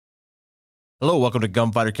Hello, welcome to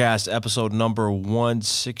Gunfighter Cast, episode number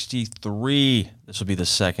 163. This will be the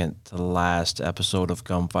second to last episode of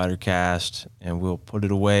Gunfighter Cast, and we'll put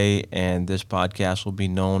it away, and this podcast will be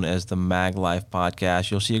known as the Mag Life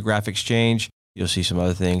Podcast. You'll see a graphics change. You'll see some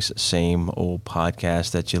other things, same old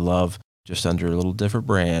podcast that you love, just under a little different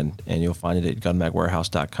brand, and you'll find it at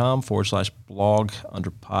gunmagwarehouse.com/blog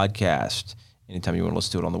under podcast. Anytime you want to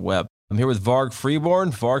listen to it on the web. I'm here with Varg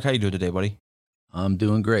Freeborn. Varg, how you doing today, buddy? I'm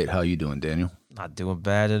doing great. How you doing, Daniel? Not doing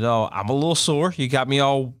bad at all. I'm a little sore. You got me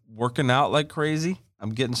all working out like crazy. I'm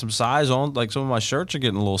getting some size on. Like some of my shirts are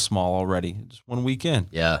getting a little small already. Just 1 week in.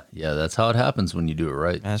 Yeah, that's how it happens when you do it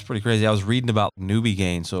right. Man, that's pretty crazy. I was reading about newbie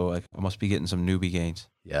gains, so I must be getting some newbie gains.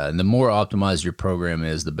 Yeah, and the more optimized your program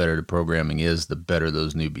is, the better the programming is, the better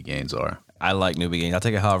those newbie gains are. I like newbie gains. I'll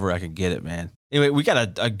take it however I can get it, man. Anyway, we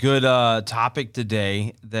got a good topic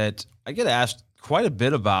today that I get asked quite a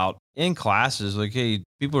bit about in classes. Like, hey,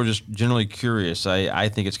 people are just generally curious. I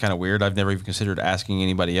think it's kind of weird. I've never even considered asking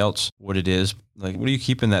anybody else what it is. Like, what do you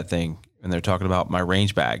keep in that thing? And they're talking about my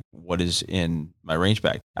range bag. What is in my range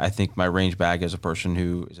bag? I think my range bag as a person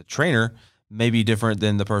who is a trainer may be different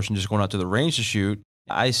than the person just going out to the range to shoot.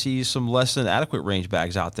 I see some less than adequate range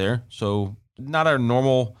bags out there. So not our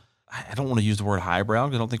normal, I don't want to use the word highbrow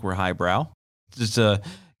because I don't think we're highbrow. It's a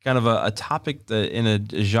kind of a topic that in a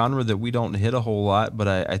genre that we don't hit a whole lot, but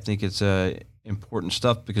I think it's important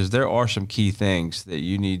stuff because there are some key things that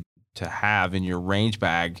you need to have in your range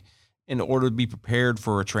bag in order to be prepared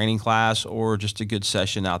for a training class or just a good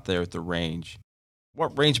session out there at the range.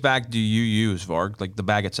 What range bag do you use, Varg? Like the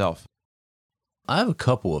bag itself? I have a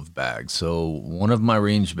couple of bags. So one of my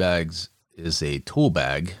range bags is a tool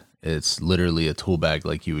bag. It's literally a tool bag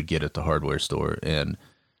like you would get at the hardware store. And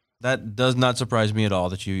that does not surprise me at all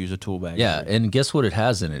that you use a tool bag. Yeah, and guess what it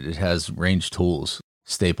has in it? It has range tools,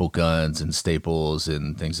 staple guns and staples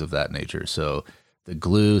and things of that nature. So the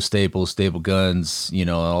glue, staple guns,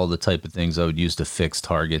 all the type of things I would use to fix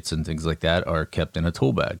targets and things like that are kept in a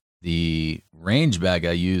tool bag. The range bag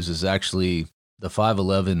I use is actually the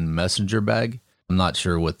 511 messenger bag. I'm not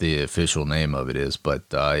sure what the official name of it is,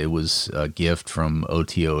 but it was a gift from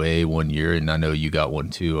OTOA one year, and I know you got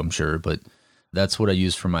one too, I'm sure, but that's what I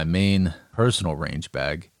use for my main personal range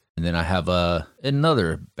bag. And then I have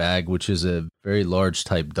another bag, which is a very large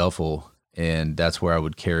type duffel. And that's where I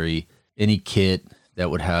would carry any kit that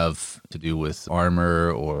would have to do with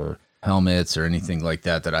armor or helmets or anything like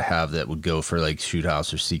that I have that would go for like shoot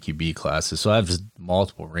house or CQB classes. So I have just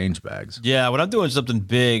multiple range bags. Yeah, when I'm doing something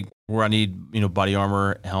big where I need, body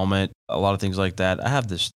armor, helmet, a lot of things like that, I have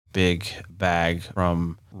this big bag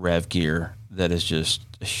from Rev Gear that is just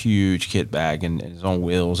a huge kit bag and it's on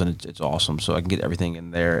wheels and it's awesome. So I can get everything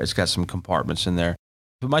in there. It's got some compartments in there.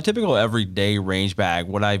 But my typical everyday range bag,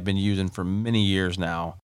 what I've been using for many years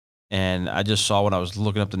now, and I just saw when I was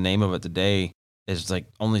looking up the name of it today, is like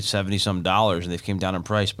only $70-some, and they've came down in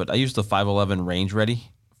price. But I use the 511 Range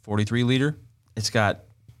Ready 43 liter. It's got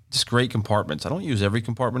just great compartments. I don't use every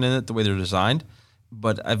compartment in it the way they're designed,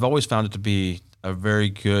 but I've always found it to be a very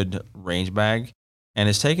good range bag. And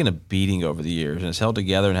it's taken a beating over the years, and it's held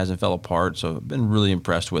together and hasn't fell apart. So I've been really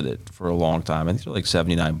impressed with it for a long time. I think they're like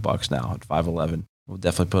 $79 now at 511. We'll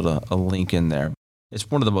definitely put a link in there. It's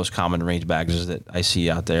one of the most common range bags that I see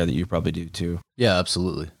out there that you probably do too. Yeah,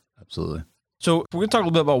 absolutely. Absolutely. So we're going to talk a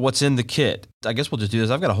little bit about what's in the kit. I guess we'll just do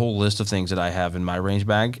this. I've got a whole list of things that I have in my range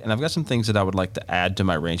bag, and I've got some things that I would like to add to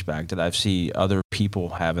my range bag that I've seen other people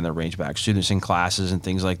have in their range bag, students in classes and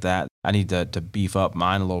things like that. I need to beef up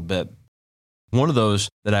mine a little bit. One of those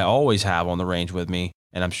that I always have on the range with me,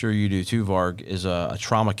 and I'm sure you do too, Varg, is a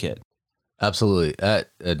trauma kit. Absolutely.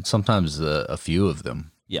 And sometimes a few of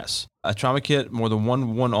them. Yes. A trauma kit, more than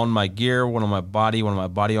one on my gear, one on my body, one on my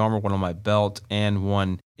body armor, one on my belt, and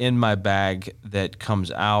one in my bag that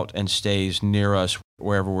comes out and stays near us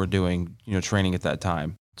wherever we're doing, training at that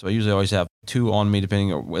time. So I usually always have two on me,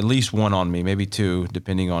 or at least one on me, maybe two,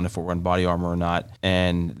 depending on if we're wearing body armor or not,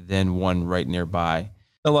 and then one right nearby.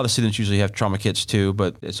 A lot of students usually have trauma kits too,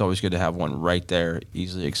 but it's always good to have one right there,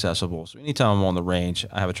 easily accessible. So anytime I'm on the range,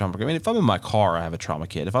 I have a trauma kit. I mean, if I'm in my car, I have a trauma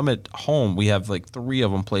kit. If I'm at home, we have like 3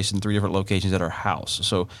 of them placed in 3 different locations at our house.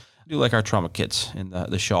 So I do like our trauma kits in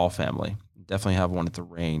the Shaw family. Definitely have one at the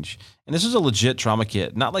range. And this is a legit trauma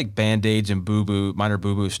kit, not like Band-Aids and minor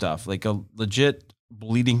boo-boo stuff, like a legit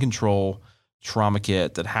bleeding control trauma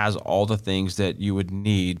kit that has all the things that you would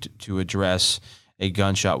need to address a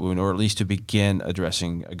gunshot wound, or at least to begin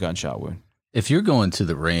addressing a gunshot wound. If you're going to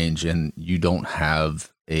the range and you don't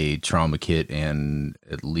have a trauma kit and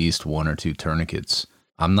at least 1 or 2 tourniquets,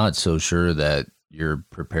 I'm not so sure that you're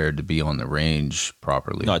prepared to be on the range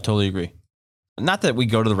properly. No, I totally agree. Not that we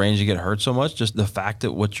go to the range and get hurt so much, just the fact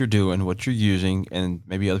that what you're doing, what you're using, and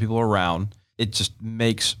maybe other people around, it just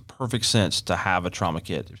makes perfect sense to have a trauma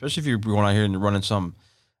kit, especially if you're going out here and you're running some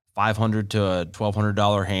 $500 to a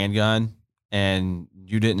 $1,200 handgun and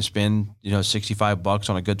you didn't spend, $65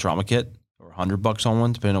 on a good trauma kit or $100 on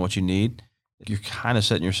one, depending on what you need. You're kind of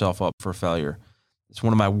setting yourself up for failure. It's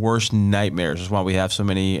one of my worst nightmares. That's why we have so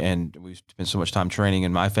many, and we've spent so much time training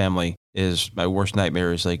in my family. Is my worst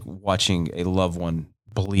nightmare is like watching a loved one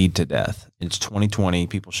bleed to death. It's 2020.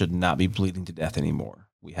 People should not be bleeding to death anymore.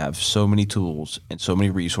 We have so many tools and so many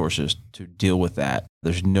resources to deal with that.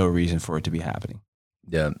 There's no reason for it to be happening.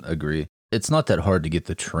 Yeah, agree. It's not that hard to get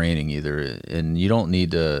the training either. And you don't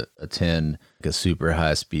need to attend a super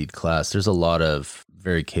high speed class. There's a lot of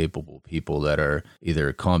very capable people that are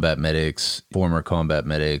either combat medics, former combat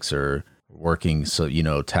medics, or working,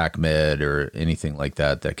 TAC med or anything like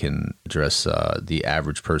that can address the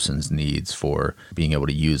average person's needs for being able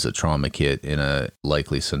to use a trauma kit in a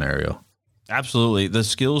likely scenario. Absolutely. The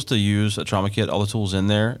skills to use a trauma kit, all the tools in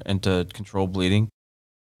there, and to control bleeding,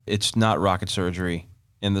 it's not rocket surgery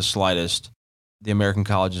in the slightest. The American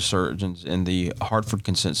College of Surgeons and the Hartford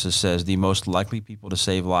Consensus says the most likely people to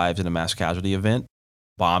save lives in a mass casualty event,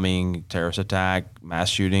 bombing, terrorist attack, mass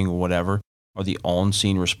shooting, whatever, are the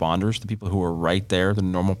on-scene responders, the people who are right there, the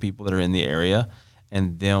normal people that are in the area,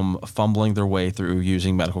 and them fumbling their way through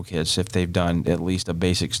using medical kits if they've done at least a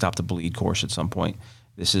basic stop the bleed course at some point.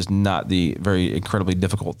 This is not the very incredibly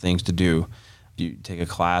difficult things to do. You take a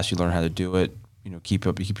class, you learn how to do it, keep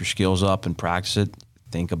your skills up and practice it,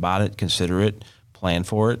 think about it, consider it, plan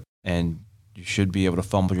for it, and you should be able to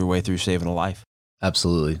fumble your way through saving a life.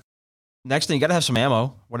 Absolutely. Next thing, you got to have some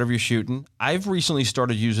ammo, whatever you're shooting. I've recently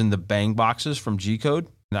started using the bang boxes from G-Code,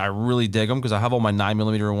 and I really dig them because I have all my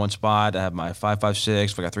 9mm in one spot. I have my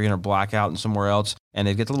 5.56, I got 300 blackout and somewhere else, and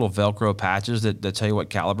they get the little Velcro patches that tell you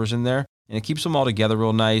what caliber's in there. And it keeps them all together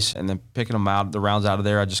real nice. And then picking them out, the rounds out of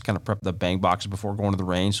there, I just kind of prep the bang boxes before going to the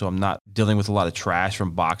range. So I'm not dealing with a lot of trash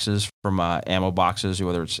from boxes, from ammo boxes,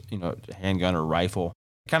 whether it's, handgun or rifle.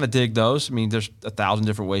 I kind of dig those. I mean, there's 1,000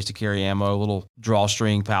 different ways to carry ammo, little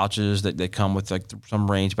drawstring pouches that come with like some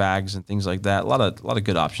range bags and things like that. A lot of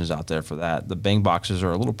good options out there for that. The bang boxes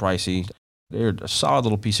are a little pricey. They're a solid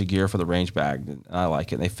little piece of gear for the range bag. And I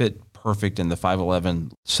like it. And they fit perfect in the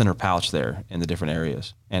 5.11 center pouch there in the different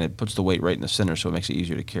areas. And it puts the weight right in the center, so it makes it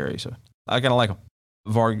easier to carry. So I kind of like them.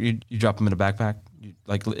 Varg, you drop them in a backpack? You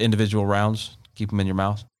like individual rounds? Keep them in your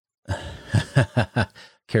mouth?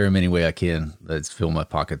 Carry them any way I can. Let's fill my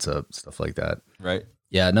pockets up, stuff like that. Right.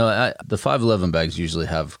 Yeah, no, the 5.11 bags usually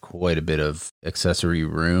have quite a bit of accessory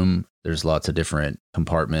room. There's lots of different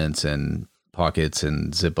compartments and pockets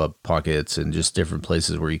and zip up pockets and just different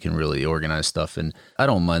places where you can really organize stuff. And I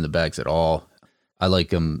don't mind the bags at all. I like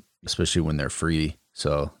them, especially when they're free.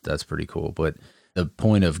 So that's pretty cool. But the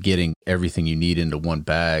point of getting everything you need into one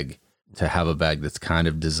bag, to have a bag that's kind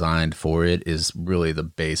of designed for it, is really the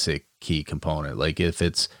basic key component. Like if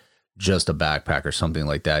it's just a backpack or something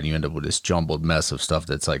like that, and you end up with this jumbled mess of stuff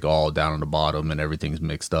that's like all down on the bottom and everything's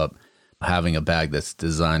mixed up, having a bag that's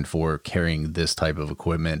designed for carrying this type of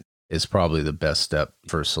equipment is probably the best step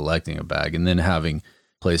for selecting a bag. And then having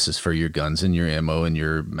places for your guns and your ammo and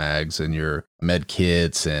your mags and your med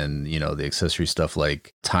kits and, the accessory stuff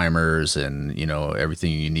like timers and,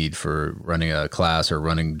 everything you need for running a class or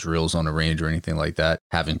running drills on a range or anything like that.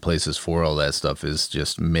 Having places for all that stuff is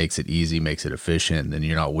just makes it easy, makes it efficient. And then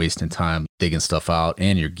you're not wasting time digging stuff out,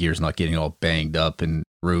 and your gear's not getting all banged up and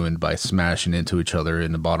ruined by smashing into each other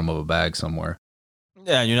in the bottom of a bag somewhere.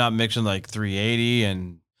 Yeah, you're not mixing like 380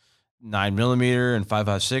 and 9mm and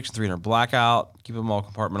 5.56, 300 blackout. Keep them all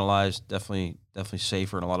compartmentalized. Definitely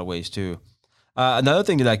safer in a lot of ways too. Another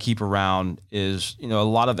thing that I keep around is, a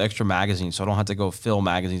lot of extra magazines, so I don't have to go fill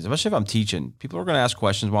magazines, especially if I'm teaching. People are going to ask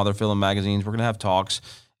questions while they're filling magazines. We're going to have talks,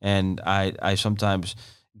 and I sometimes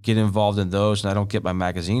get involved in those, and I don't get my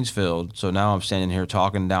magazines filled. So now I'm standing here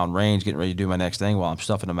talking down range, getting ready to do my next thing while I'm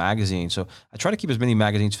stuffing a magazine. So I try to keep as many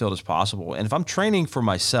magazines filled as possible. And if I'm training for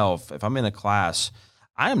myself, if I'm in a class,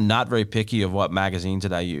 I am not very picky of what magazines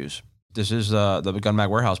that I use. This is the Gun Mag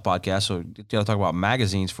Warehouse podcast, so got to talk about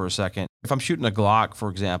magazines for a second. If I'm shooting a Glock, for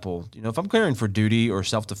example, if I'm carrying for duty or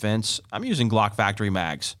self-defense, I'm using Glock factory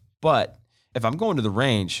mags. But if I'm going to the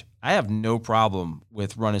range, I have no problem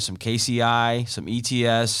with running some KCI, some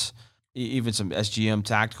ETS, even some SGM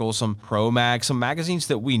Tactical, some Pro Mag, some magazines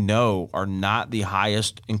that we know are not the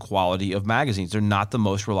highest in quality of magazines. They're not the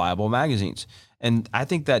most reliable magazines. And I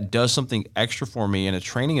think that does something extra for me in a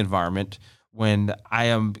training environment when I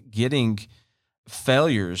am getting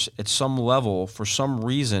failures at some level for some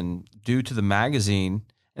reason due to the magazine.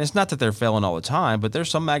 And And it's not that they're failing all the time, but there's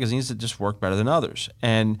some magazines that just work better than others.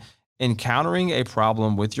 And encountering a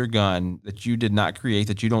problem with your gun that you did not create,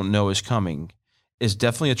 that you don't know is coming, is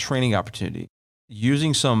definitely a training opportunity.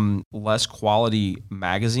 Using some less quality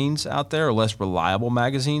magazines out there, or less reliable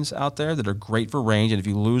magazines out there that are great for range. And if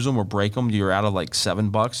you lose them or break them, you're out of like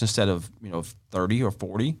 $7 instead of, 30 or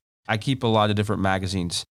 40. I keep a lot of different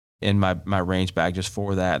magazines in my range bag just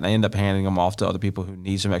for that. And I end up handing them off to other people who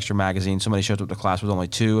need some extra magazines. Somebody shows up to class with only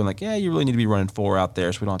 2 and like, yeah, you really need to be running 4 out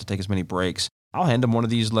there so we don't have to take as many breaks. I'll hand them one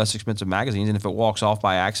of these less expensive magazines. And if it walks off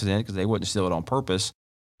by accident, because they wouldn't steal it on purpose,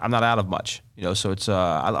 I'm not out of much, so it's,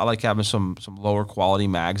 I like having some lower quality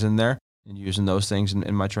mags in there and using those things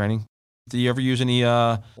in my training. Do you ever use any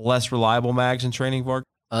less reliable mags in training, Varg?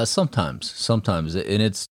 Sometimes. And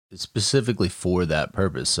it's specifically for that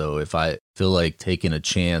purpose. So if I feel like taking a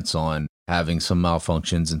chance on having some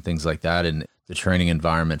malfunctions and things like that, and the training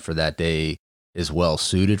environment for that day is well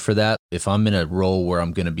suited for that, if I'm in a role where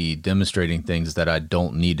I'm going to be demonstrating things that I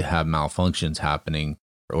don't need to have malfunctions happening,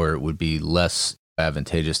 or it would be less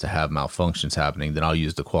advantageous to have malfunctions happening, then I'll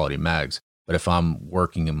use the quality mags. But if I'm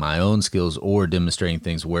working in my own skills or demonstrating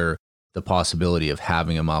things where the possibility of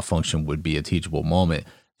having a malfunction would be a teachable moment,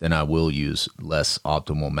 then I will use less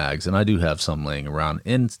optimal mags. And I do have some laying around.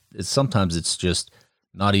 And sometimes it's just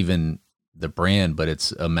not even the brand, but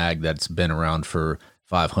it's a mag that's been around for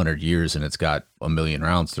 500 years and it's got 1 million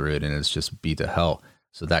rounds through it and it's just beat to hell.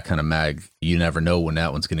 So that kind of mag, you never know when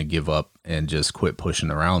that one's going to give up and just quit pushing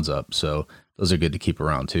the rounds up. So those are good to keep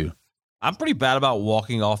around too. I'm pretty bad about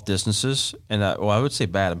walking off distances. And I would say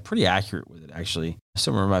bad. I'm pretty accurate with it, actually. I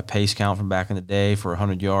still remember my pace count from back in the day for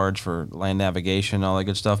 100 yards for land navigation, all that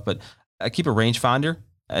good stuff. But I keep a rangefinder,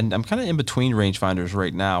 and I'm kind of in between rangefinders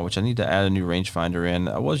right now, which I need to add a new rangefinder in.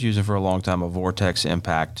 I was using for a long time a Vortex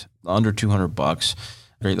Impact, under $200.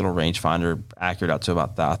 Great little rangefinder, accurate out to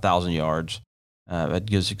about 1,000 yards. I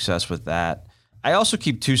had good success with that. I also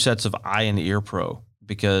keep 2 sets of eye and ear pro,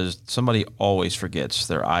 because somebody always forgets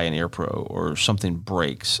their eye and ear pro, or something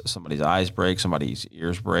breaks. Somebody's eyes break, somebody's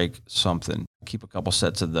ears break, something. Keep a couple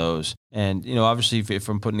sets of those. And, obviously if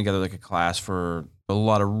I'm putting together like a class for a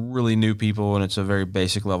lot of really new people and it's a very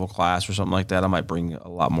basic level class or something like that, I might bring a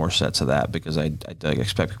lot more sets of that, because I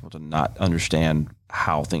expect people to not understand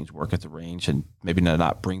how things work at the range and maybe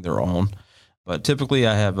not bring their own. But typically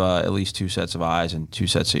I have at least 2 sets of eyes and 2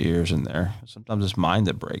 sets of ears in there. Sometimes it's mine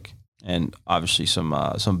that break. And obviously some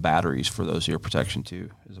batteries for those ear protection too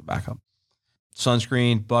as a backup.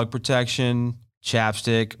 Sunscreen, bug protection,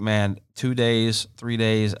 chapstick. Man, 2 days, 3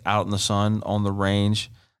 days out in the sun on the range,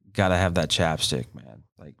 gotta have that chapstick, man.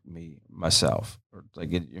 Like myself, or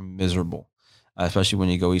like you're miserable, especially when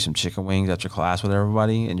you go eat some chicken wings after class with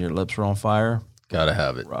everybody and your lips are on fire. Gotta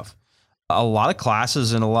have it. Rough. A lot of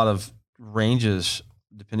classes and a lot of ranges,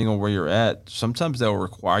 depending on where you're at, sometimes they'll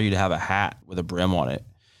require you to have a hat with a brim on it.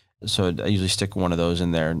 So I usually stick one of those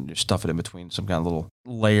in there and stuff it in between some kind of little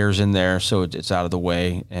layers in there so it's out of the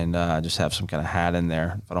way, and just have some kind of hat in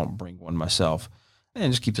there if I don't bring one myself.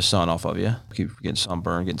 And just keep the sun off of you. Keep getting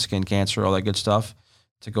sunburn, getting skin cancer, all that good stuff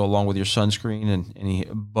to go along with your sunscreen and any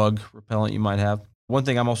bug repellent you might have. One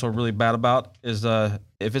thing I'm also really bad about is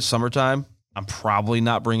if it's summertime, I'm probably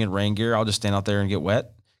not bringing rain gear. I'll just stand out there and get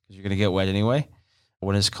wet, because you're going to get wet anyway.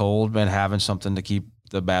 When it's cold, man, having something to keep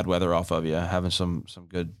the bad weather off of you, having some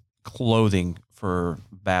good clothing for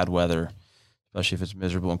bad weather, especially if it's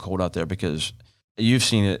miserable and cold out there, because you've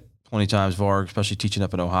seen it plenty of times, Varg, especially teaching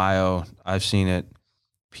up in Ohio. I've seen it.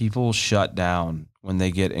 People shut down when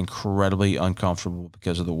they get incredibly uncomfortable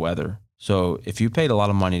because of the weather. So if you paid a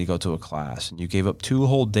lot of money to go to a class and you gave up 2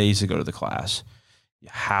 whole days to go to the class, you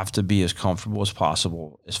have to be as comfortable as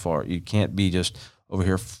possible. You can't be just over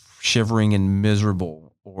here shivering and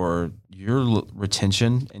miserable, or your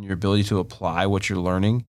retention and your ability to apply what you're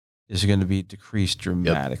learning is going to be decreased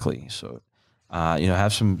dramatically. Yep. So,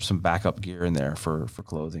 have some backup gear in there for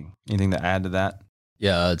clothing. Anything to add to that?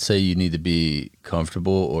 Yeah, I'd say you need to be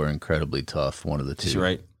comfortable or incredibly tough, one of the two. That's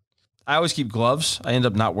right. I always keep gloves. I end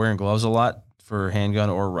up not wearing gloves a lot for handgun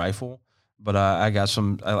or rifle, but I got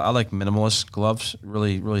some. I like minimalist gloves,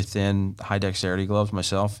 really, really thin, high dexterity gloves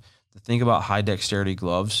myself. The thing about high dexterity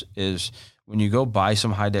gloves is when you go buy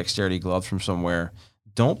some high dexterity gloves from somewhere,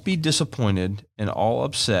 don't be disappointed and all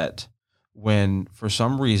upset when, for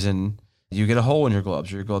some reason, you get a hole in your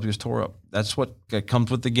gloves or your glove gets tore up. That's what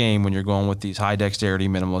comes with the game when you're going with these high dexterity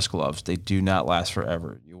minimalist gloves. They do not last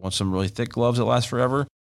forever. You want some really thick gloves that last forever?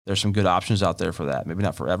 There's some good options out there for that. Maybe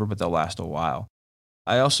not forever, but they'll last a while.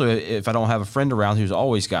 I also, if I don't have a friend around who's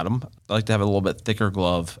always got them, I like to have a little bit thicker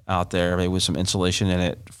glove out there, maybe with some insulation in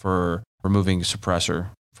it for removing suppressor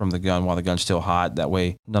from the gun while the gun's still hot. That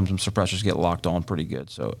way, none of them suppressors get locked on pretty good.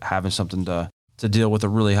 So having something to deal with a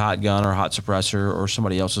really hot gun or hot suppressor or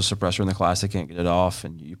somebody else's suppressor in the class that can't get it off,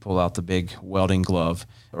 and you pull out the big welding glove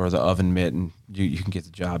or the oven mitt, and you can get the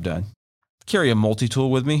job done. Carry a multi-tool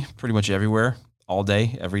with me pretty much everywhere, all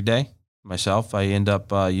day, every day. Myself, I end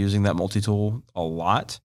up using that multi-tool a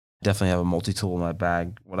lot. Definitely have a multi-tool in my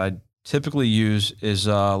bag. What I typically use is a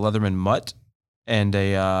Leatherman Mutt and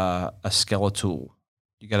a Skeletool.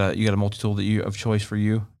 You got a multi-tool that of choice for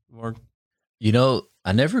you, Mark? You know,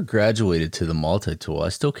 I never graduated to the multi-tool. I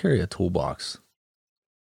still carry a toolbox.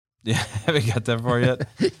 Yeah, haven't got that far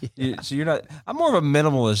yet. So you're not. I'm more of a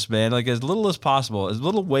minimalist, man. Like as little as possible, as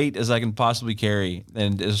little weight as I can possibly carry,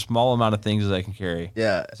 and as small amount of things as I can carry.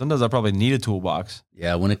 Yeah. Sometimes I probably need a toolbox.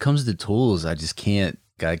 Yeah. When it comes to tools, I just can't.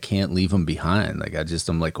 I can't leave them behind. Like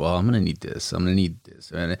I'm like, well, I'm gonna need this. I'm gonna need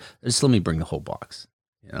this, and just let me bring the whole box.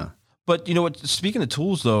 Yeah. But you know what? Speaking of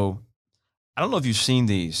tools, though, I don't know if you've seen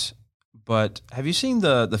these. But have you seen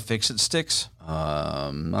the Fix-It sticks?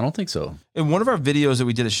 I don't think so. In one of our videos that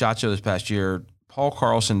we did at SHOT Show this past year, Paul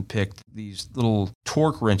Carlson picked these little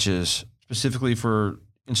torque wrenches specifically for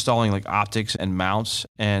installing like optics and mounts,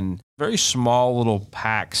 and very small little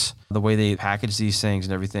packs, the way they package these things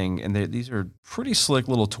and everything. And these are pretty slick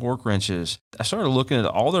little torque wrenches. I started looking at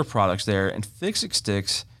all their products there, and Fix-It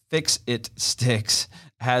Sticks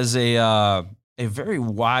has a very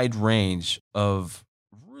wide range of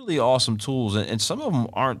really awesome tools, and some of them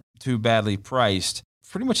aren't too badly priced.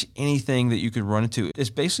 Pretty much anything that you could run into. It's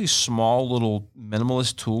basically small little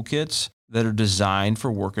minimalist toolkits that are designed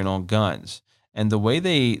for working on guns. And the way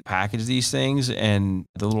they package these things and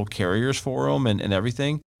the little carriers for them and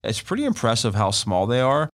everything, it's pretty impressive how small they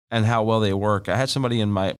are and how well they work. I had somebody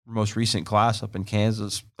in my most recent class up in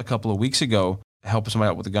Kansas a couple of weeks ago helping somebody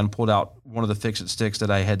out with a gun, pulled out one of the Fix-It sticks that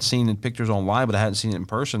I had seen in pictures online, but I hadn't seen it in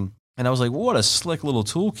person. And I was like, what a slick little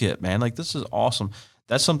toolkit, man. Like, this is awesome.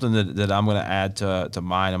 That's something that I'm going to add to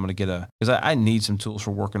mine. I'm going to get because I need some tools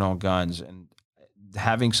for working on guns, and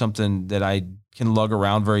having something that I can lug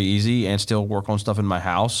around very easy and still work on stuff in my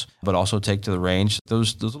house, but also take to the range.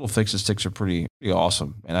 Those little Fix-It sticks are pretty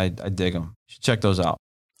awesome, and I dig them. You should check those out.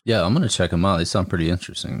 Yeah, I'm going to check them out. They sound pretty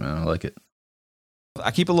interesting, man. I like it.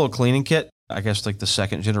 I keep a little cleaning kit, I guess like the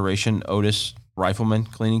second generation Otis Rifleman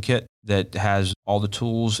cleaning kit that has all the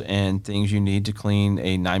tools and things you need to clean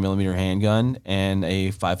a 9mm handgun and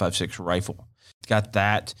a 5.56 rifle. It's got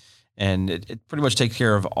that, and it pretty much takes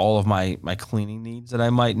care of all of my cleaning needs that I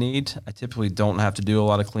might need. I typically don't have to do a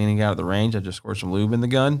lot of cleaning out at the range. I just squirt some lube in the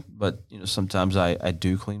gun, but sometimes I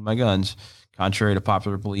do clean my guns. Contrary to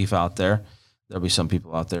popular belief out there, there'll be some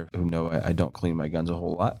people out there who know I don't clean my guns a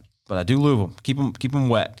whole lot, but I do lube them. Keep them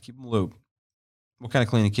wet. Keep them lubed. What kind of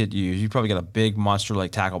cleaning kit do you use? You probably got a big monster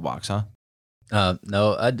like tackle box, huh?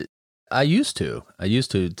 No, I used to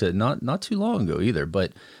not too long ago either,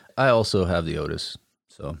 but I also have the Otis,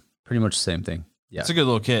 so pretty much the same thing. Yeah, it's a good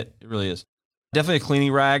little kit. It really is. Definitely a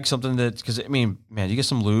cleaning rag, something because I mean, man, you get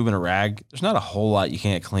some lube and a rag. There's not a whole lot you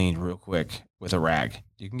can't clean real quick with a rag.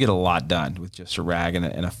 You can get a lot done with just a rag and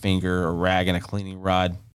a finger, a rag and a cleaning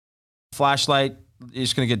rod. Flashlight.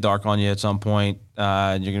 It's going to get dark on you at some point.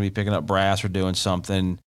 And you're going to be picking up brass or doing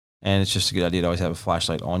something. And it's just a good idea to always have a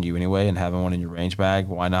flashlight on you anyway and having one in your range bag.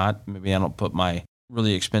 Why not? Maybe I don't put my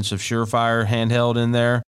really expensive Surefire handheld in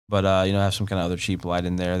there, but have some kind of other cheap light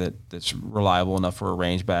in there that's reliable enough for a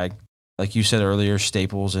range bag. Like you said earlier,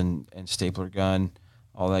 staples and stapler gun,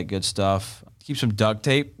 all that good stuff. Keep some duct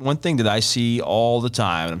tape. One thing that I see all the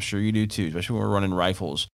time, and I'm sure you do too, especially when we're running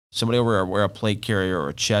rifles, somebody will wear a plate carrier or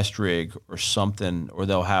a chest rig or something, or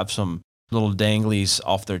they'll have some little danglies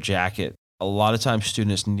off their jacket. A lot of times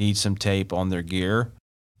students need some tape on their gear,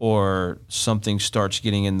 or something starts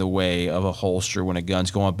getting in the way of a holster when a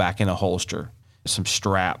gun's going back in a holster. Some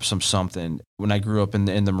strap, something. When I grew up in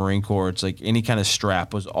the Marine Corps, it's like any kind of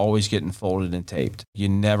strap was always getting folded and taped. You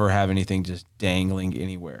never have anything just dangling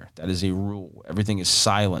anywhere. That is a rule. Everything is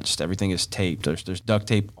silenced. Everything is taped. There's duct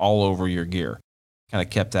tape all over your gear. Kind of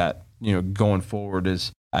kept that, going forward.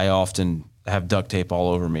 As I often have duct tape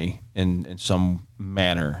all over me in some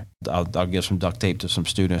manner. I'll give some duct tape to some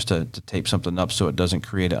students to tape something up so it doesn't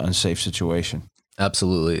create an unsafe situation.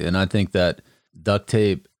 Absolutely. And I think that duct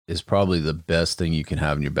tape is probably the best thing you can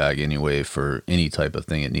have in your bag anyway for any type of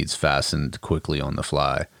thing it needs fastened quickly on the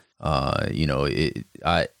fly.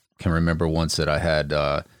 I can remember once that I had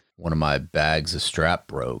one of my bags, a strap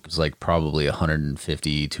broke. It was like probably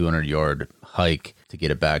 150, 200 yard hike to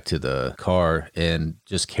get it back to the car, and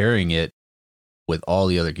just carrying it with all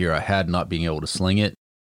the other gear I had, not being able to sling it,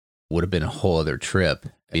 would have been a whole other trip.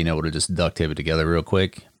 Being able to just duct tape it together real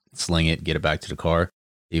quick, sling it, get it back to the car.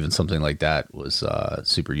 even something like that was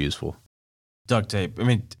super useful. Duct tape. I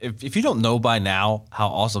mean, if you don't know by now how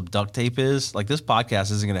awesome duct tape is, like this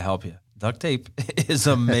podcast isn't going to help you. Duct tape is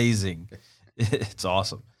amazing. It's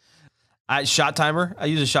awesome. Shot timer. I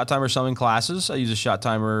use a shot timer some in classes. I use a shot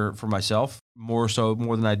timer for myself more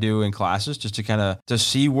than I do in classes, just to kind of to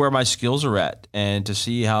see where my skills are at and to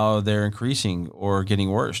see how they're increasing or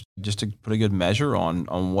getting worse, just to put a good measure on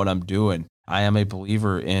what I'm doing. I am a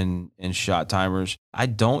believer in shot timers. I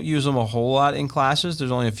don't use them a whole lot in classes.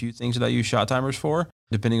 There's only a few things that I use shot timers for,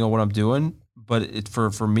 depending on what I'm doing. But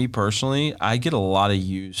for me personally, I get a lot of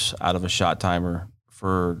use out of a shot timer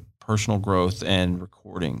for personal growth and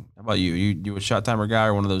recording. How about you? You a shot timer guy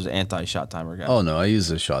or one of those anti-shot timer guys? Oh no, I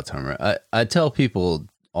use a shot timer. I tell people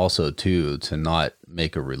also too to not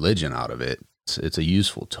make a religion out of it. It's a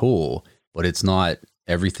useful tool, but it's not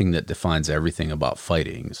everything that defines everything about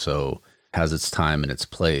fighting. So it has its time and its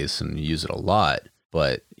place, and you use it a lot,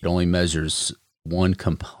 but it only measures one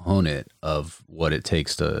component of what it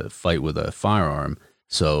takes to fight with a firearm.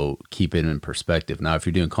 So keep it in perspective. Now, if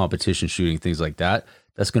you're doing competition shooting, things like that,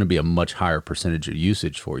 that's going to be a much higher percentage of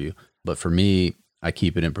usage for you. But for me, I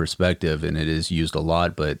keep it in perspective, and it is used a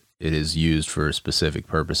lot, but it is used for specific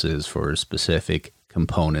purposes, for specific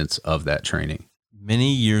components of that training.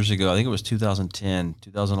 Many years ago, I think it was 2010,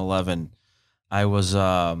 2011, I was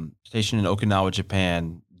stationed in Okinawa,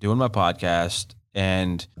 Japan, doing my podcast,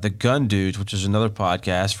 and the Gun Dudes, which is another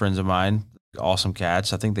podcast, friends of mine, awesome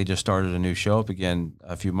cats. I think they just started a new show up again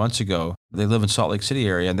a few months ago. They live in Salt Lake City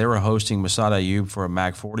area, and they were hosting Masad Ayub for a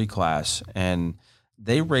Mag 40 class, and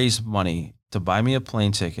they raised money to buy me a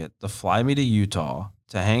plane ticket, to fly me to Utah,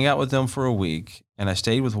 to hang out with them for a week, and I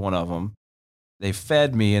stayed with one of them. They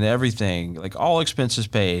fed me and everything, like all expenses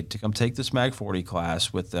paid, to come take this Mag 40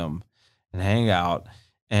 class with them and hang out.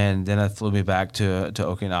 And then I flew me back to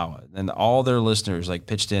Okinawa, and all their listeners like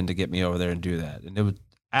pitched in to get me over there and do that. And it was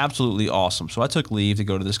absolutely awesome. So I took leave to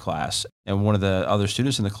go to this class, and one of the other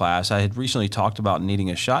students in the class, I had recently talked about needing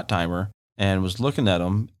a shot timer and was looking at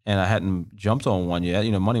them, and I hadn't jumped on one yet.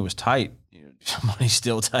 You know, money was tight. Money's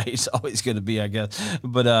still tight. It's always going to be, I guess.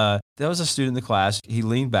 But there was a student in the class. He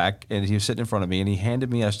leaned back and he was sitting in front of me, and he handed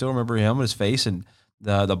me, I still remember him, his face and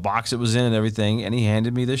the box it was in and everything. And he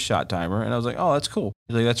handed me this shot timer, and I was like, oh, that's cool.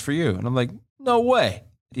 He's like, that's for you. And I'm like, no way.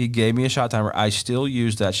 He gave me a shot timer. I still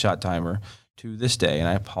use that shot timer to this day. And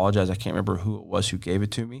I apologize. I can't remember who it was who gave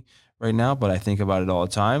it to me right now, but I think about it all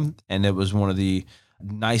the time. And it was one of the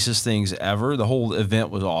nicest things ever. The whole event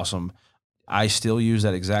was awesome. I still use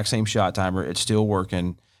that exact same shot timer. It's still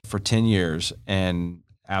working for 10 years and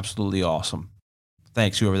absolutely awesome.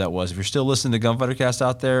 Thanks, whoever that was. If you're still listening to Gunfighter Cast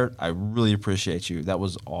out there, I really appreciate you. That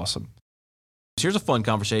was awesome. So here's a fun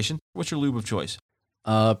conversation. What's your lube of choice?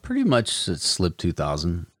 Pretty much it's Slip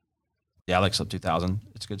 2000. Yeah, I like Slip 2000.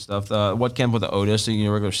 It's good stuff. What came with the Otis,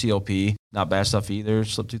 regular CLP, not bad stuff either.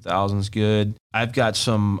 Slip 2000 is good. I've got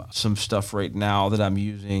some stuff right now that I'm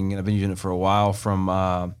using, and I've been using it for a while from,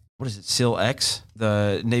 what is it, Seal X,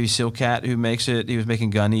 the Navy SEAL cat who makes it. He was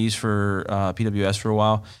making gunnies for PWS for a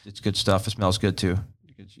while. It's good stuff. It smells good too.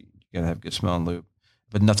 You gotta have good smelling lube.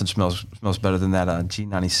 But nothing smells better than that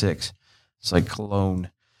G96. It's like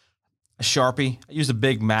cologne. A Sharpie. I use the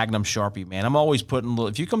big Magnum Sharpie, man. I'm always putting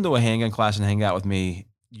if you come to a handgun class and hang out with me,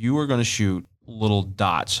 you are going to shoot little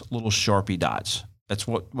dots, little Sharpie dots. That's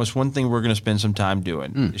what's one thing we're going to spend some time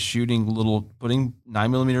doing, is shooting putting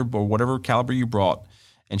 9mm or whatever caliber you brought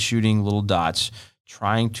and shooting little dots,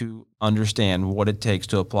 trying to understand what it takes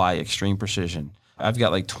to apply extreme precision. I've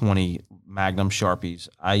got like 20 Magnum Sharpies.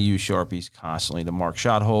 I use Sharpies constantly to mark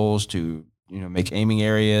shot holes, to make aiming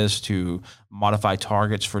areas, to modify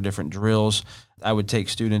targets for different drills. I would take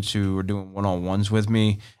students who were doing one-on-ones with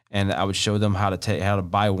me, and I would show them how to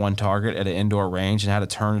buy one target at an indoor range and how to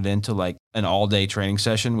turn it into like an all-day training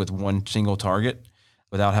session with one single target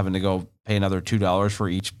without having to go pay another $2 for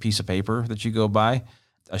each piece of paper that you go buy.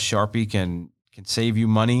 A Sharpie can save you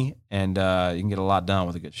money, and you can get a lot done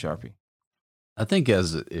with a good Sharpie. I think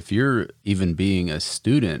if you're even being a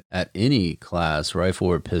student at any class, rifle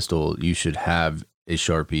or pistol, you should have a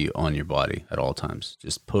Sharpie on your body at all times.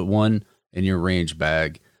 Just put one in your range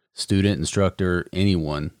bag. Student, instructor,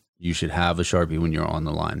 anyone, you should have a Sharpie when you're on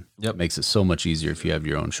the line. Yep. It makes it so much easier if you have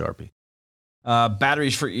your own Sharpie.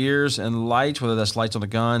 Batteries for ears and lights, whether that's lights on the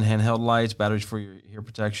gun, handheld lights, batteries for your ear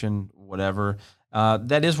protection, whatever.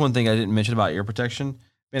 That is one thing I didn't mention about ear protection.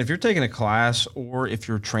 Man, if you're taking a class or if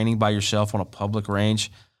you're training by yourself on a public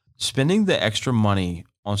range, spending the extra money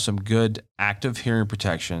on some good active hearing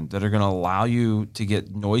protection that are going to allow you to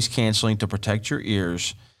get noise canceling to protect your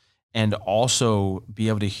ears and also be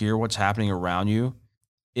able to hear what's happening around you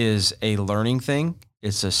is a learning thing.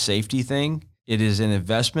 It's a safety thing. It is an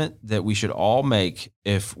investment that we should all make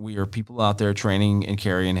if we are people out there training and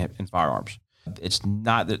carrying in firearms. It's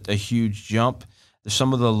not a huge jump. There's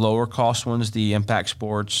some of the lower cost ones, the Impact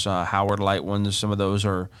Sports, Howard Light ones. Some of those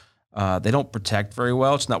are they don't protect very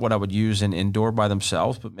well. It's not what I would use in indoor by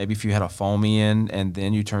themselves, but maybe if you had a foamy in and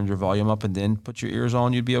then you turned your volume up and then put your ears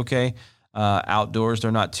on, you'd be okay. Outdoors,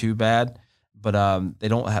 they're not too bad, but they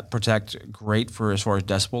don't protect great for as far as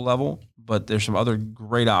decibel level. But there's some other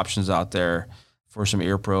great options out there for some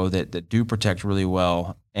ear pro that do protect really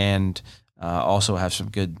well and also have some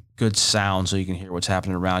good sound so you can hear what's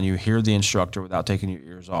happening around you, hear the instructor without taking your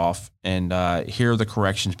ears off, and hear the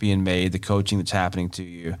corrections being made, the coaching that's happening to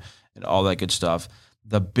you, and all that good stuff.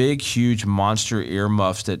 The big, huge monster ear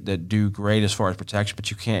muffs that do great as far as protection,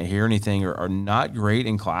 but you can't hear anything are not great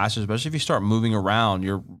in classes, especially if you start moving around.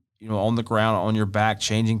 You're on the ground, on your back,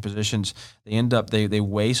 changing positions. They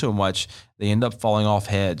weigh so much, they end up falling off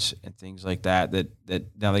heads and things like that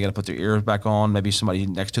now they got to put their ears back on. Maybe somebody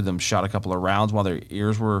next to them shot a couple of rounds while their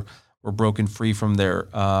ears were broken free from their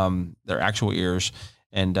actual ears,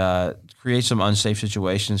 and create some unsafe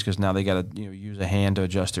situations because now they got to use a hand to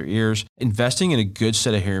adjust their ears. Investing in a good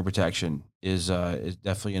set of hearing protection is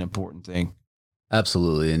definitely an important thing.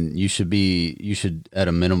 Absolutely. And you should at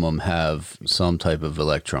a minimum have some type of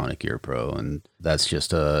electronic ear pro. And that's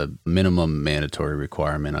just a minimum mandatory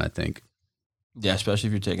requirement, I think. Yeah, especially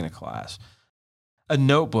if you're taking a class. A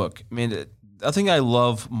notebook. I mean, the thing I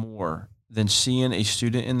love more than seeing a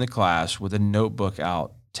student in the class with a notebook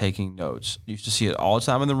out taking notes. I used to see it all the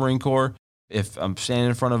time in the Marine Corps. If I'm standing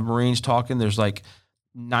in front of Marines talking, there's like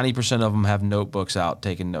 90% of them have notebooks out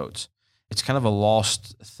taking notes. It's kind of a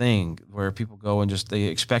lost thing where people go and they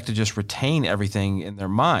expect to just retain everything in their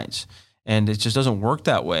minds. And it just doesn't work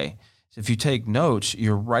that way. If you take notes,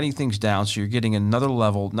 you're writing things down. So you're getting another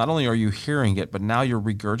level. Not only are you hearing it, but now you're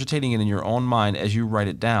regurgitating it in your own mind as you write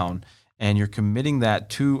it down. And you're committing that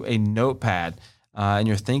to a notepad. And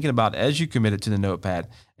you're thinking about as you commit it to the notepad.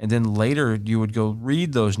 And then later you would go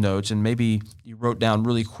read those notes, and maybe you wrote down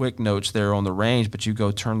really quick notes there on the range, but you go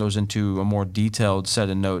turn those into a more detailed set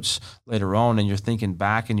of notes later on, and you're thinking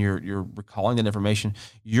back and you're recalling that information.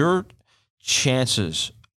 Your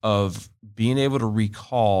chances of being able to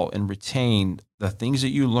recall and retain the things that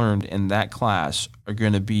you learned in that class are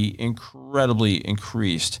going to be incredibly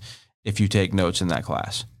increased if you take notes in that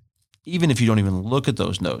class. Even if you don't even look at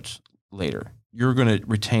those notes later, you're going to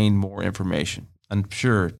retain more information. I'm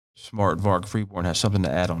sure Smart Varg Freeborn has something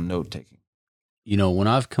to add on note taking. When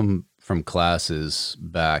I've come from classes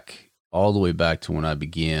back all the way back to when I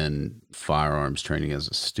began firearms training as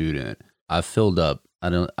a student, I've filled up.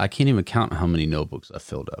 I can't even count how many notebooks I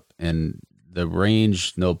filled up. And the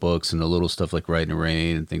range notebooks and the little stuff like Write in the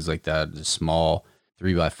Rain and things like that, the small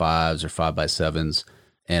 3x5s or 5x7s.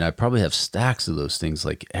 And I probably have stacks of those things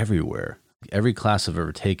like everywhere. Every class I've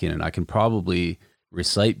ever taken, and I can probably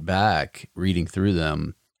recite back, reading through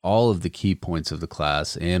them, all of the key points of the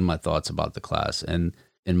class and my thoughts about the class. And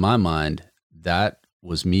in my mind, that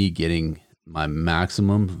was me getting my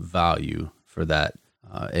maximum value for that.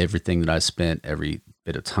 Everything that I spent, every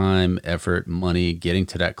bit of time, effort, money, getting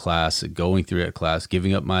to that class, going through that class,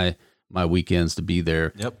 giving up my weekends to be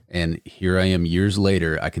there. Yep. And here I am years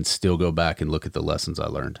later, I can still go back and look at the lessons I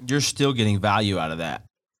learned. You're still getting value out of that.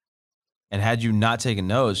 And had you not taken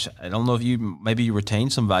notes, I don't know if maybe you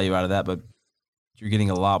retained some value out of that, but you're getting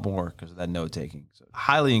a lot more because of that note taking. So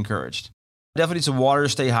highly encouraged. Definitely some water,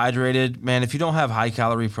 stay hydrated. Man, if you don't have high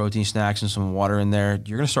calorie protein snacks and some water in there,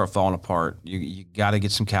 you're going to start falling apart. You got to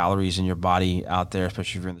get some calories in your body out there,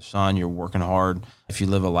 especially if you're in the sun, you're working hard. If you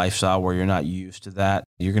live a lifestyle where you're not used to that,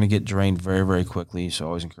 you're going to get drained very, very quickly. So I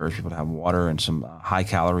always encourage people to have water and some high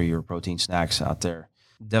calorie or protein snacks out there.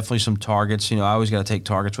 Definitely some targets. I always got to take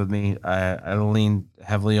targets with me. I lean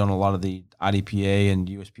heavily on a lot of the IDPA and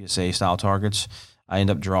USPSA style targets. I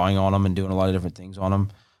end up drawing on them and doing a lot of different things on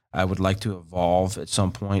them. I would like to evolve at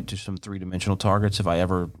some point to some 3-dimensional targets if I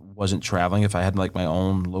ever wasn't traveling, if I had like my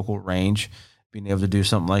own local range, being able to do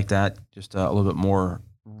something like that, just a little bit more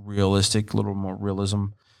realistic, a little more realism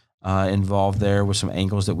involved there with some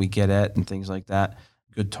angles that we get at and things like that.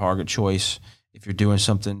 Good target choice. If you're doing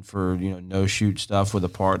something for, no shoot stuff with a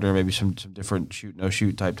partner, maybe some different shoot, no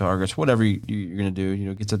shoot type targets, whatever you're going to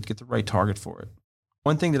do, get the right target for it.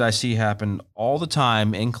 One thing that I see happen all the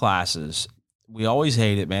time in classes, we always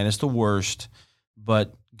hate it, man. It's the worst,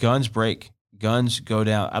 but guns break. Guns go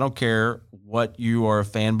down. I don't care what you are a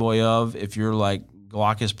fanboy of. If you're like,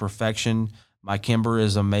 Glock is perfection, my Kimber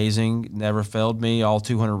is amazing, never failed me, all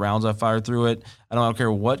 200 rounds I fired through it. I don't care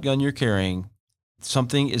what gun you're carrying.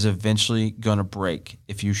 Something is eventually going to break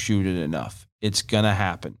if you shoot it enough. It's going to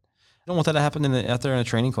happen. I don't want that to happen out there in a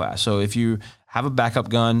training class. So if you have a backup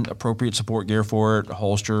gun, appropriate support gear for it, a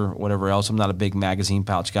holster, whatever else. I'm not a big magazine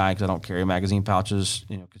pouch guy because I don't carry magazine pouches.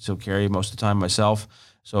 Can still carry most of the time myself.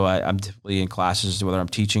 So I'm typically in classes, whether I'm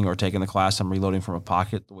teaching or taking the class, I'm reloading from a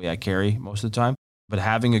pocket the way I carry most of the time. But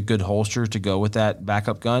having a good holster to go with that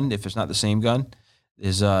backup gun, if it's not the same gun,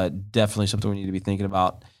 is definitely something we need to be thinking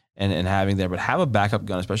about and having there. But have a backup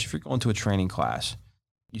gun, especially if you're going to a training class.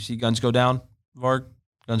 You see guns go down, Varg?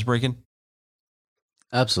 Guns breaking?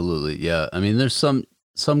 Absolutely, yeah. I mean, there's some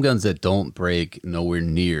guns that don't break nowhere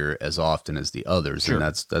near as often as the others, Sure.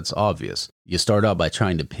 and that's obvious. You start out by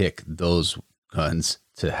trying to pick those guns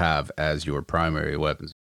to have as your primary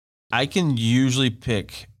weapons. I can usually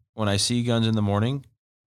pick when I see guns in the morning.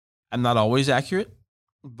 I'm not always accurate,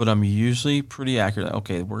 but I'm usually pretty accurate.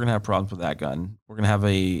 Okay, we're going to have problems with that gun. We're going to have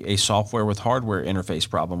a software with hardware interface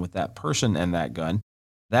problem with that person and that gun.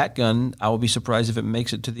 That gun, I will be surprised if it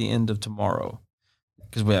makes it to the end of tomorrow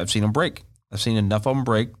because I've seen them break. I've seen enough of them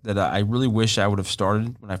break that I really wish I would have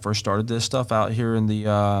started when I first started this stuff out here in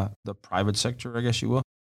the private sector, I guess you will.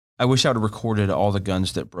 I wish I would have recorded all the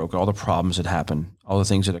guns that broke, all the problems that happened, all the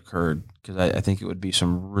things that occurred, because I think it would be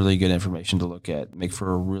some really good information to look at, make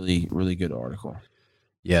for a really, really good article.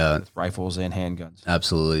 Yeah. With rifles and handguns.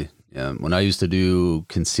 Absolutely. Yeah. When I used to do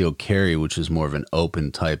concealed carry, which is more of an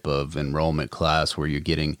open type of enrollment class where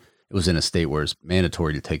it was in a state where it's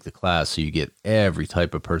mandatory to take the class. So you get every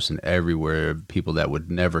type of person everywhere, people that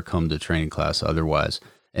would never come to training class otherwise.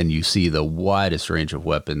 And you see the widest range of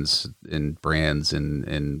weapons and brands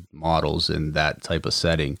and models in that type of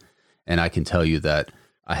setting. And I can tell you that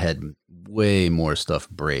I had way more stuff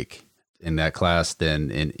break in that class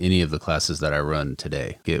than in any of the classes that I run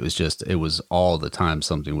today. It was all the time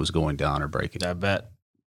something was going down or breaking. I bet.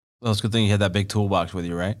 Well, it's a good thing you had that big toolbox with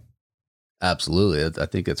you, right? Absolutely. I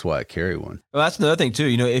think that's why I carry one. Well, that's another thing too.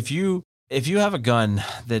 If you have a gun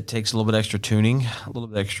that takes a little bit extra tuning, a little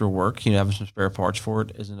bit extra work, having some spare parts for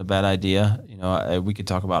it isn't a bad idea. We could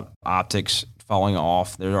talk about optics falling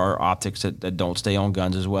off. There are optics that don't stay on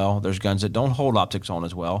guns as well. There's guns that don't hold optics on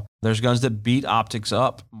as well. There's guns that beat optics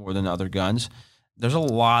up more than other guns. There's a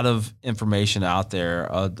lot of information out there,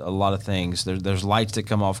 a lot of things. There's lights that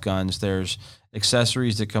come off guns. There's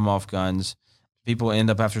accessories that come off guns. People end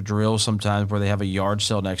up after drills sometimes where they have a yard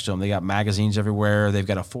cell next to them. They got magazines everywhere. They've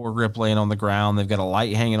got a foregrip laying on the ground. They've got a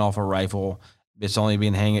light hanging off a rifle. It's only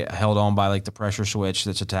being held on by like the pressure switch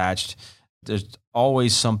that's attached. There's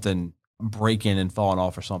always something breaking and falling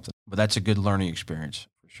off or something. But that's a good learning experience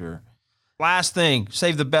for sure. Last thing,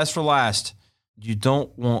 save the best for last. You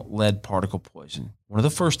don't want lead particle poison. One of the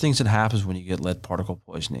first things that happens when you get lead particle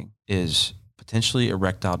poisoning is potentially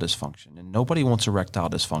erectile dysfunction. And nobody wants erectile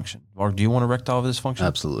dysfunction. Or do you want erectile dysfunction?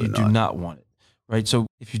 Absolutely not. You do not want it, right? So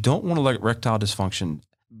if you don't want erectile dysfunction,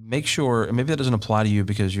 make sure, and maybe that doesn't apply to you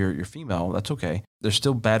because you're female, that's okay. They're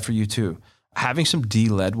still bad for you too. Having some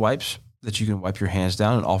D-lead wipes that you can wipe your hands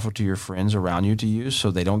down and offer to your friends around you to use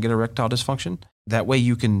so they don't get erectile dysfunction. That way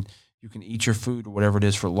you can eat your food or whatever it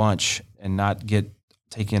is for lunch and not get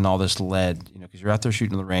taking all this lead, because you're out there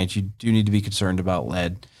shooting the range. You do need to be concerned about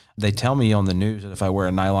lead. They tell me on the news that if I wear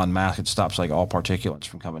a nylon mask, it stops like all particulates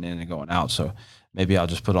from coming in and going out. So maybe I'll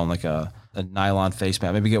just put on like a nylon face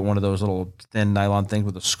mask. Maybe get one of those little thin nylon things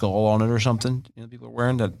with a skull on it or something. People are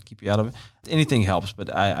wearing that keep you out of it. Anything helps,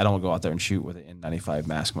 but I don't go out there and shoot with an N95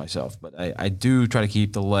 mask myself. But I do try to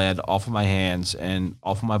keep the lead off of my hands and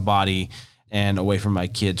off of my body and away from my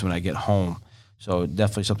kids when I get home. So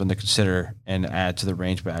definitely something to consider and add to the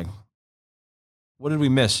range bag. What did we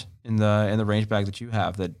miss in the range bag that you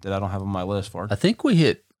have that I don't have on my list, Varg? I think we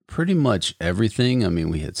hit pretty much everything. I mean,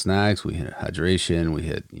 we hit snacks, we hit hydration, we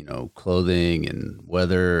hit, clothing and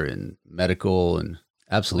weather and medical and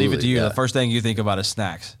absolutely. Leave it to you. Yeah. The first thing you think about is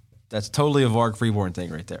snacks. That's totally a Varg Freeborn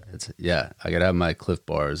thing right there. I got to have my Cliff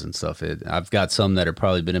Bars and stuff. I've got some that have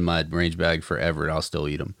probably been in my range bag forever and I'll still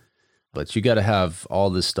eat them. But you got to have all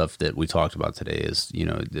this stuff that we talked about today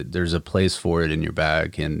there's a place for it in your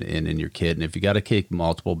bag and in your kit. And if you got to take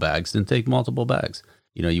multiple bags, then take multiple bags.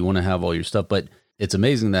 You want to have all your stuff. But it's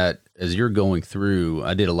amazing that as you're going through,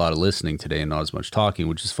 I did a lot of listening today and not as much talking,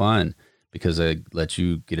 which is fine because I let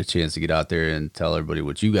you get a chance to get out there and tell everybody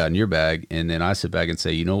what you got in your bag. And then I sit back and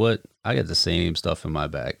say, you know what? I got the same stuff in my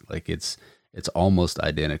bag. Like it's almost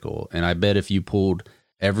identical. And I bet if you pulled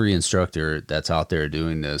every instructor that's out there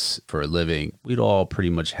doing this for a living, we'd all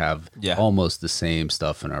pretty much have almost the same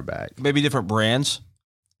stuff in our bag. Maybe different brands,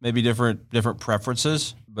 maybe different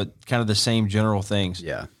preferences, but kind of the same general things.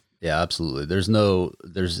 Yeah. Yeah, absolutely.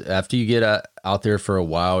 There's after you get out there for a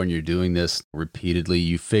while and you're doing this repeatedly,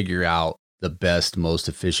 you figure out the best, most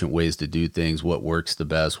efficient ways to do things, what works the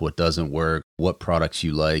best, what doesn't work, what products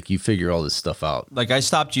you like. You figure all this stuff out. Like I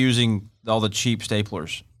stopped using all the cheap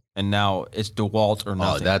staplers and now it's DeWalt or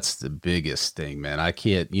nothing. Oh, that's the biggest thing, man. I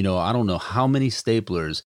can't, I don't know how many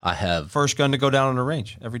staplers I have. First gun to go down on the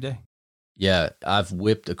range every day. Yeah, I've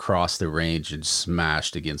whipped across the range and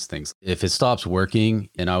smashed against things. If it stops working,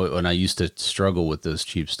 and I used to struggle with those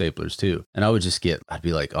cheap staplers too, and I'd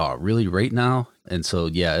be like, oh, really, right now? And so,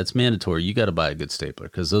 yeah, it's mandatory. You got to buy a good stapler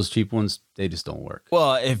because those cheap ones, they just don't work.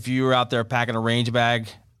 Well, if you're out there packing a range bag,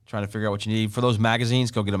 trying to figure out what you need for those magazines,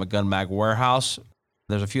 go get them at Gun Mag Warehouse.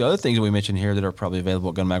 There's a few other things that we mentioned here that are probably available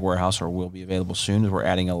at Gun Mag Warehouse or will be available soon, as we're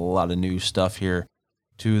adding a lot of new stuff here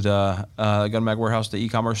to the Gun Mag Warehouse, the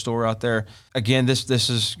e-commerce store out there. Again,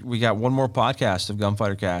 we got one more podcast of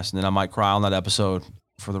Gunfighter Cast, and then I might cry on that episode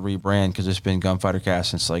for the rebrand because it's been Gunfighter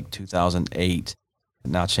Cast since like 2008.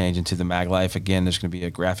 Now changing to the Mag Life. Again, there's going to be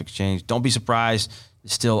a graphics change. Don't be surprised.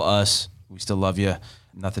 It's still us. We still love you.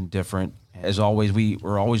 Nothing different. As always,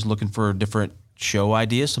 we're always looking for different show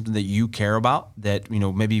ideas, something that you care about that,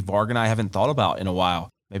 maybe Varg and I haven't thought about in a while.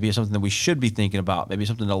 Maybe it's something that we should be thinking about. Maybe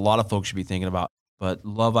something that a lot of folks should be thinking about. But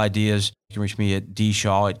love ideas. You can reach me at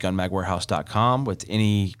dshaw@gunmagwarehouse.com with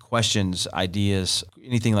any questions, ideas,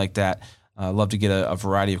 anything like that. Love to get a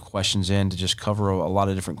variety of questions in to just cover a lot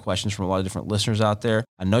of different questions from a lot of different listeners out there.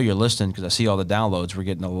 I know you're listening because I see all the downloads. We're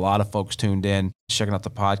getting a lot of folks tuned in, checking out the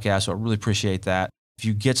podcast. So I really appreciate that. If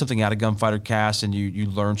you get something out of Gunfighter Cast and you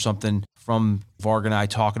learn something from Varg and I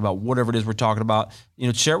talking about whatever it is we're talking about,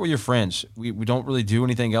 share it with your friends. We don't really do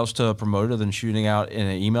anything else to promote it other than shooting out in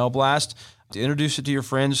an email blast. To introduce it to your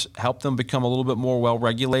friends, help them become a little bit more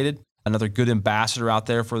well-regulated. Another good ambassador out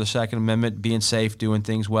there for the Second Amendment, being safe, doing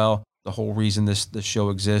things well. The whole reason this show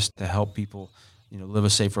exists, to help people, live a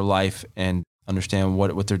safer life and understand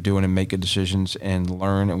what they're doing and make good decisions and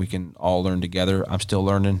learn, and we can all learn together. I'm still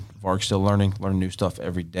learning. Varg's still learning new stuff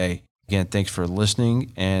every day. Again, thanks for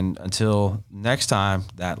listening, and until next time,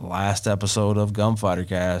 that last episode of Gunfighter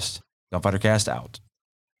Cast out.